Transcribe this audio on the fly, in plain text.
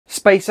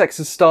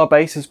SpaceX's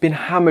Starbase has been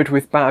hammered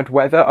with bad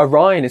weather,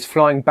 Orion is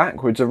flying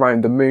backwards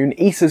around the moon,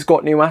 ESA's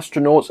got new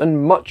astronauts,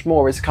 and much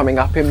more is coming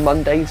up in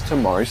Monday's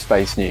Tomorrow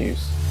Space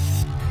News.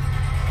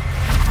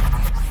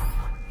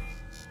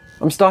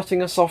 I'm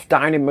starting us off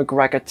down in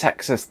McGregor,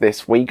 Texas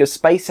this week as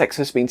SpaceX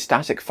has been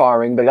static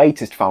firing the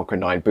latest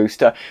Falcon 9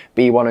 booster,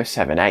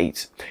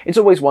 B1078. It's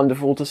always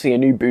wonderful to see a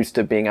new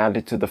booster being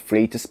added to the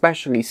fleet,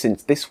 especially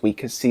since this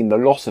week has seen the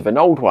loss of an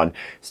old one.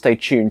 Stay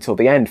tuned till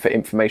the end for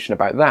information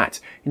about that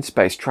in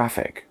space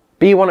traffic.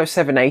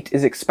 B1078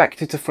 is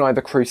expected to fly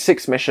the Crew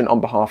 6 mission on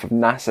behalf of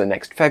NASA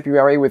next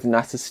February with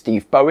NASA's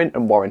Steve Bowen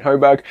and Warren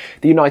Hoburg,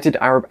 the United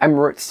Arab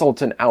Emirates'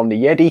 Sultan Al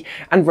Nayedi,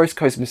 and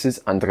Roscosmos's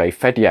Andrei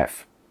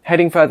Fedyev.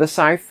 Heading further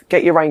south,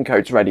 get your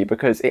raincoats ready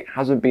because it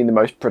hasn't been the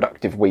most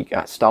productive week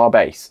at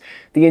Starbase.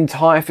 The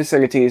entire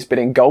facility has been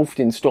engulfed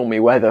in stormy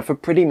weather for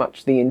pretty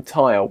much the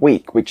entire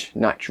week, which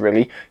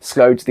naturally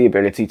slowed the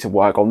ability to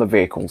work on the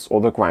vehicles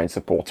or the ground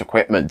support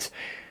equipment.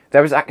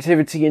 There was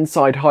activity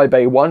inside High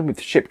Bay 1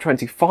 with Ship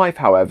 25,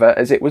 however,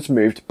 as it was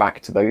moved back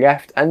to the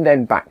left and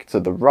then back to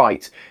the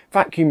right.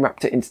 Vacuum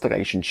Raptor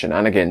installation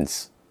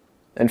shenanigans.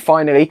 And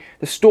finally,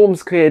 the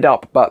storms cleared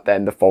up, but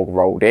then the fog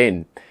rolled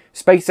in.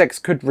 SpaceX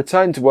could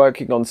return to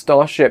working on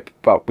Starship,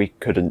 but we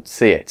couldn't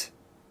see it.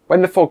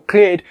 When the fog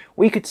cleared,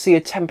 we could see a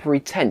temporary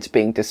tent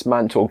being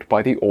dismantled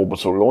by the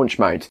orbital launch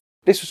mount.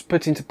 This was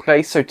put into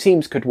place so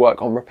teams could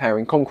work on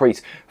repairing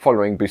concrete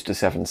following Booster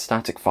 7's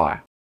static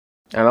fire.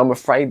 And I'm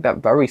afraid that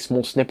very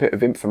small snippet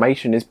of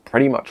information is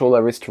pretty much all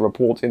there is to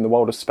report in the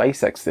world of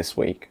SpaceX this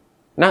week.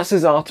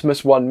 NASA's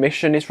Artemis I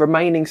mission is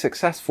remaining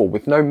successful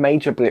with no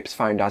major blips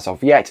found as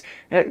of yet,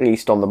 at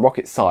least on the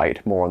rocket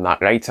side, more on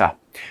that later.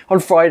 On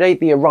Friday,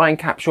 the Orion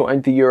capsule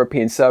and the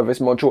European service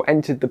module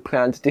entered the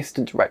planned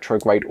distant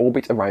retrograde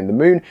orbit around the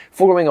moon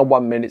following a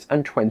 1 minute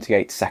and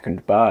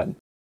 28-second burn.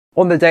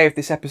 On the day of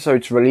this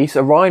episode's release,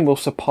 Orion will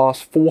surpass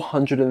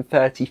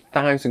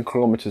 430,000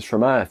 kilometers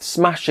from Earth,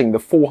 smashing the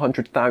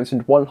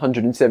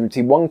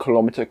 400,171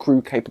 kilometer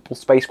crew-capable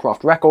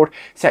spacecraft record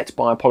set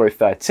by Apollo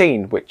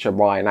 13, which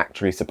Orion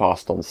actually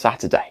surpassed on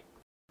Saturday.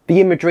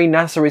 The imagery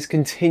NASA is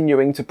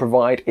continuing to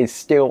provide is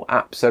still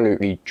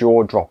absolutely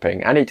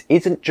jaw-dropping, and it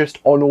isn't just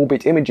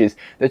on-orbit images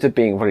that are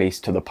being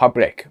released to the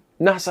public.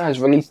 NASA has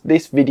released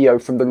this video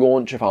from the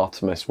launch of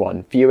Artemis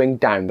I, viewing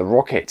down the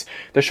rocket.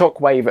 The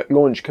shockwave at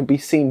launch can be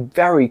seen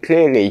very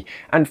clearly,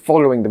 and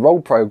following the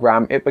roll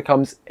program, it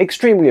becomes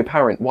extremely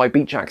apparent why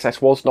beach access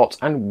was not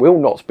and will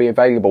not be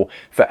available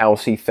for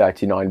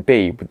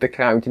LC-39B, with the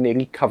cloud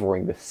nearly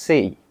covering the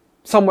sea.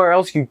 Somewhere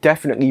else you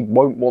definitely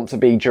won't want to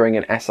be during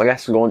an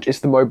SLS launch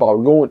is the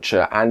mobile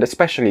launcher, and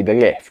especially the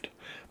lift.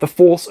 The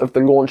force of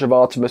the launch of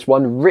Artemis I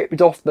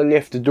ripped off the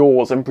lift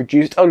doors and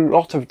produced a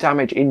lot of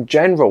damage in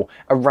general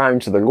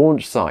around the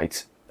launch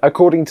site.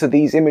 According to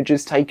these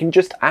images taken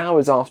just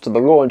hours after the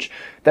launch,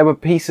 there were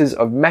pieces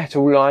of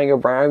metal lying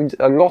around,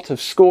 a lot of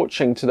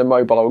scorching to the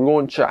mobile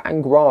launcher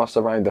and grass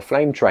around the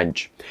flame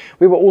trench.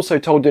 We were also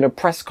told in a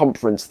press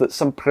conference that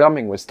some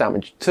plumbing was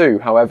damaged too,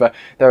 however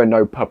there are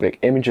no public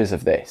images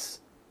of this.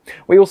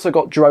 We also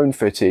got drone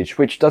footage,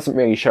 which doesn't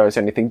really show us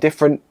anything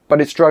different, but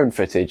it's drone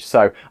footage,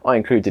 so I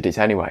included it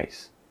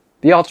anyways.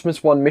 The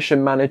Artemis I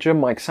mission manager,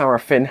 Mike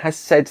Sarafin, has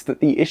said that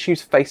the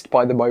issues faced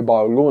by the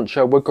mobile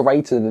launcher were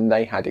greater than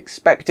they had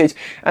expected,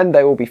 and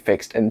they will be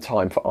fixed in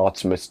time for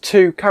Artemis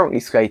II, currently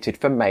slated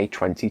for May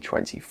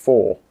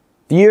 2024.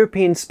 The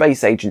European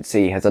Space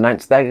Agency has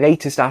announced their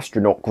latest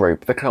astronaut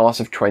group, the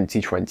class of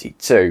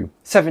 2022.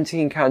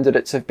 17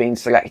 candidates have been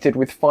selected,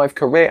 with 5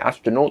 career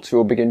astronauts who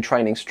will begin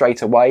training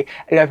straight away,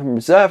 11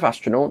 reserve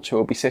astronauts who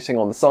will be sitting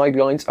on the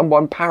sidelines, and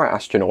 1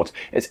 para-astronaut,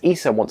 as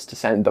ESA wants to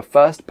send the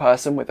first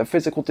person with a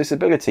physical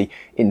disability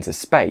into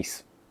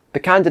space. The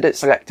candidate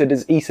selected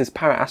as ESA's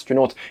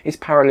para-astronaut is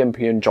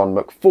Paralympian John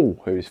McFall,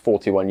 who is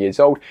 41 years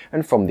old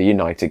and from the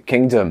United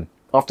Kingdom.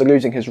 After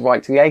losing his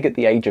right leg at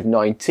the age of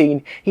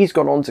 19, he's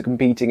gone on to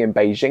competing in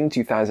Beijing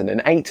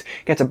 2008,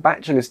 get a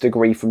bachelor's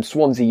degree from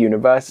Swansea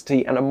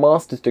University and a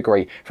master's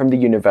degree from the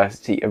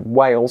University of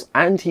Wales,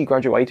 and he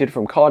graduated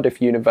from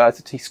Cardiff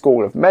University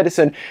School of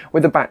Medicine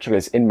with a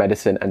bachelor's in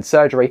medicine and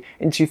surgery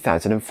in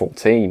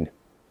 2014.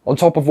 On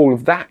top of all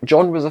of that,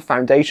 John was a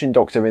foundation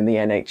doctor in the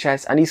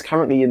NHS and he's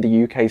currently in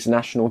the UK's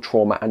National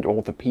Trauma and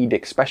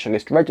Orthopaedic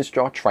Specialist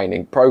Registrar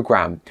Training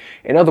Programme.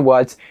 In other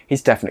words,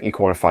 he's definitely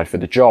qualified for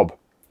the job.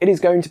 It is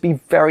going to be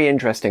very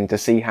interesting to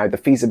see how the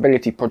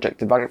feasibility project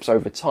develops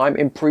over time,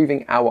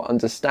 improving our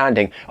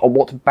understanding on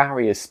what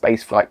barriers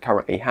spaceflight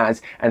currently has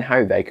and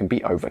how they can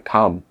be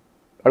overcome.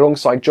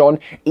 Alongside John,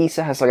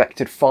 ESA has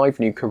selected 5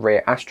 new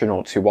career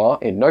astronauts who are,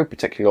 in no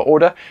particular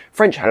order,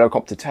 French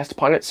helicopter test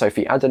pilot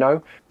Sophie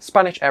Adenau,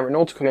 Spanish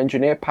aeronautical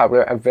engineer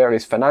Pablo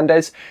Averis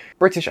Fernandez,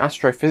 British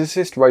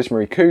astrophysicist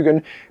Rosemary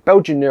Coogan,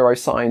 Belgian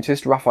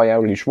neuroscientist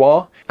Raphael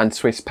Lujois, and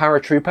Swiss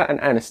paratrooper and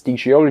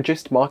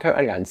anesthesiologist Marco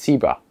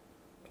Alain-Sieber.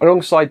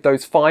 Alongside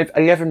those 5,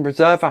 11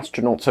 reserve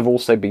astronauts have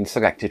also been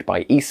selected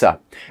by ESA.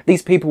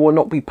 These people will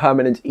not be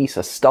permanent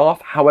ESA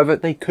staff, however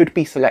they could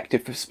be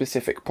selected for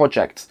specific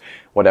projects,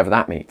 whatever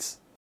that means.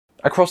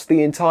 Across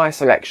the entire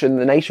selection,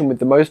 the nation with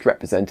the most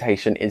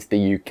representation is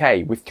the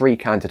UK, with 3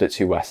 candidates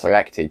who were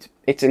selected.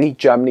 Italy,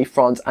 Germany,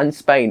 France and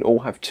Spain all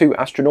have 2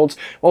 astronauts,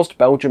 whilst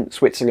Belgium,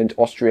 Switzerland,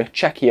 Austria,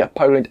 Czechia,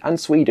 Poland and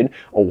Sweden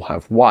all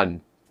have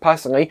 1.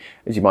 Personally,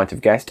 as you might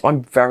have guessed,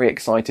 I'm very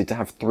excited to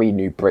have 3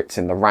 new Brits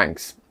in the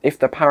ranks. If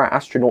the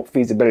para-astronaut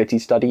feasibility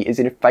study is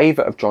in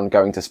favour of John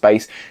going to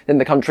space, then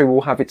the country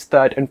will have its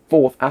 3rd and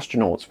 4th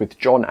astronauts, with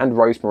John and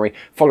Rosemary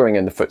following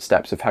in the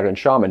footsteps of Helen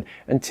Sharman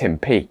and Tim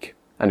Peake.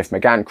 And if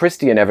McGann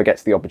Christian ever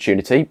gets the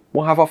opportunity,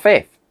 we'll have our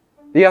 5th.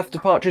 The Earth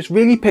departures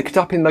really picked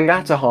up in the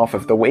latter half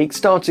of the week,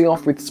 starting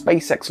off with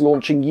SpaceX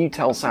launching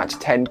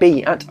Eutelsat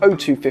 10B at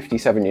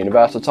 02:57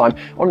 Universal Time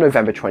on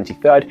November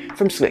 23rd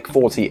from Slick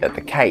 40 at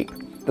the Cape.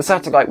 The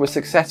satellite was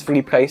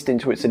successfully placed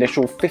into its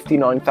initial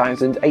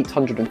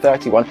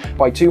 59,831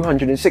 by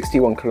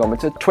 261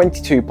 km,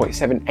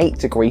 22.78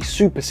 degree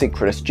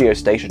supersynchronous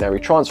geostationary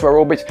transfer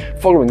orbit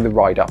following the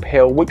ride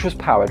uphill, which was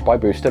powered by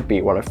booster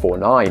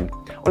B1049.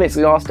 On its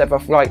last ever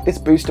flight, this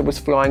booster was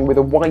flying with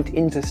a white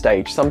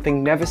interstage,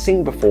 something never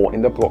seen before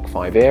in the Block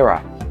 5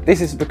 era.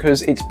 This is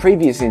because its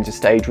previous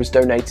interstage was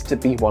donated to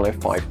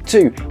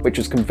B1052, which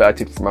was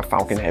converted from a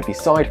Falcon Heavy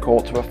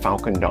sidecore to a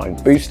Falcon 9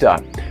 booster.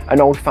 An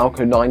old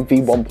Falcon 9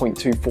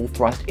 V1.2 full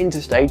thrust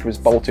interstage was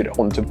bolted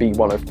onto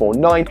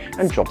B1049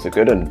 and jobs are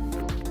good 'un.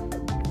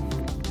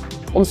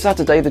 On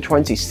Saturday the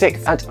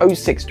 26th at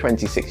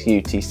 06:26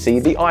 UTC,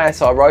 the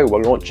ISRO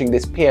were launching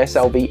this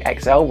PSLV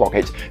XL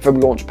rocket from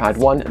Launch Pad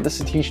 1 at the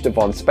Satish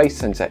Dhawan Space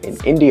Centre in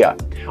India.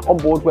 On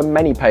board were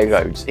many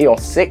payloads,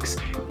 EOS 6,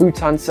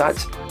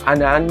 Bhutansat,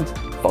 Anand,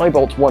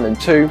 Thibault 1 and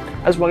 2,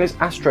 as well as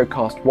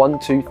Astrocast 1,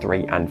 2,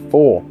 3 and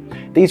 4.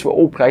 These were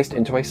all placed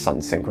into a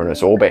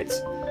sun-synchronous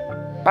orbit.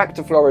 Back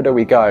to Florida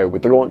we go,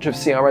 with the launch of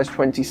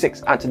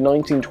CRS-26 at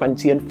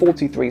 19:20 and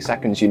 43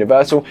 seconds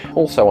Universal,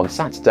 also on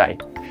Saturday.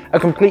 A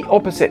complete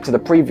opposite to the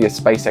previous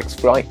SpaceX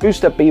flight,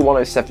 booster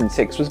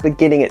B1076 was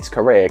beginning its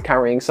career,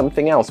 carrying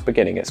something else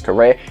beginning its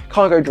career,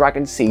 Cargo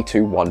Dragon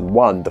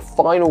C211, the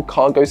final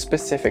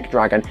cargo-specific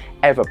Dragon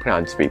ever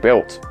planned to be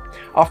built.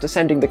 After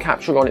sending the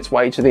capsule on its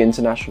way to the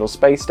International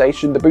Space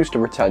Station, the booster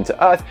returned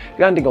to Earth,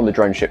 landing on the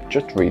drone ship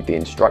just to read the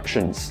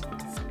instructions.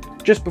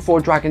 Just before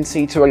Dragon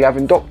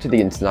C211 docked to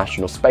the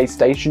International Space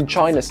Station,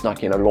 China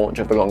snuck in a launch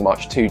of the Long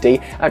March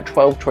 2D at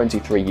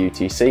 12:23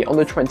 UTC on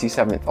the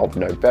 27th of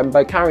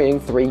November, carrying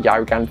 3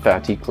 Yaogan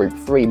 30 Group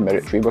 3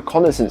 military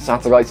reconnaissance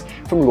satellites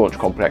from Launch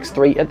Complex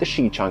 3 at the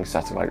Xichang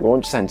Satellite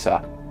Launch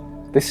Center.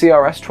 The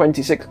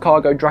CRS-26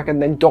 Cargo Dragon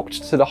then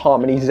docked to the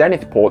Harmony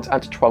Zenith port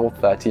at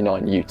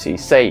 12:39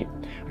 UTC.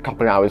 A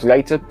couple hours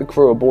later, the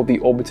crew aboard the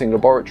orbiting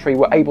laboratory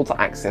were able to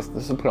access the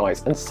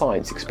supplies and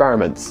science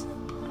experiments.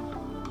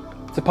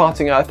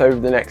 Departing Earth over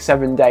the next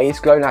 7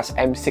 days, GLONASS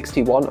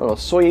M61 on a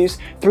Soyuz,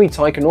 3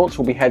 Taikonauts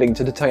will be heading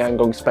to the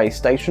Tiangong Space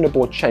Station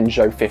aboard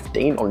Shenzhou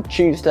 15 on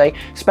Tuesday.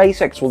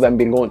 SpaceX will then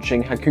be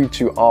launching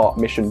Hakuto-R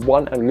Mission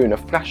 1 and Lunar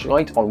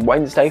Flashlight on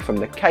Wednesday from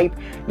the Cape.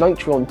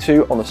 Nitron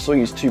 2 on a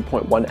Soyuz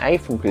 2.1A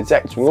from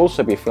Kazakh will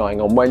also be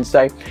flying on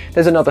Wednesday.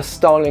 There's another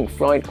Starlink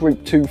flight,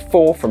 Group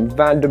 2-4 from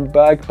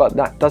Vandenberg, but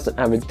that doesn't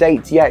have a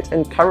date yet,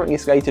 and currently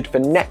slated for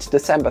net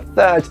December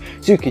 3rd.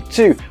 Zuki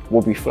 2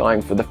 will be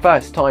flying for the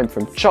first time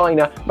from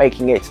China,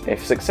 making it,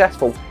 if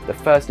successful, the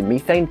first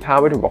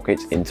methane-powered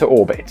rocket into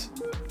orbit.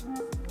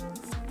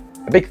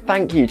 A big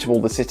thank you to all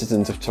the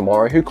citizens of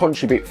tomorrow who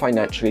contribute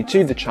financially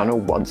to the channel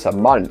once a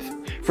month.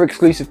 For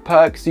exclusive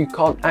perks you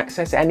can't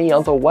access any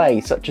other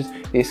way, such as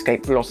the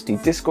Escape Velocity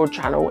Discord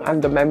channel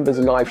and the members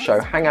live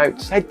show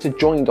hangouts, head to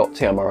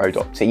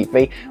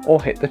join.tmro.tv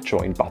or hit the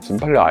join button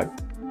below.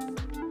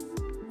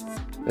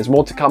 There's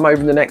more to come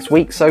over the next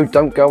week, so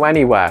don't go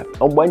anywhere.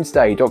 On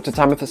Wednesday, Dr.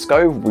 Tamitha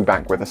Skov will be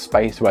back with a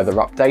space weather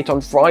update.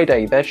 On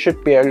Friday, there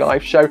should be a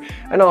live show,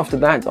 and after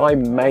that, I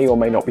may or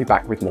may not be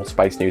back with more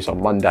space news on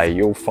Monday.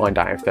 You'll find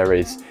out if there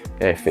is,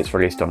 if it's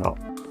released or not.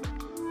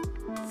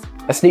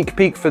 A sneak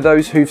peek for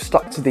those who've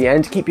stuck to the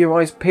end, keep your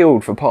eyes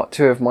peeled for part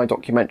 2 of my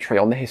documentary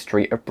on the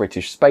history of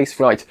British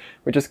spaceflight,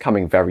 which is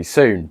coming very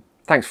soon.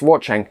 Thanks for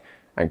watching,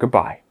 and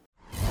goodbye.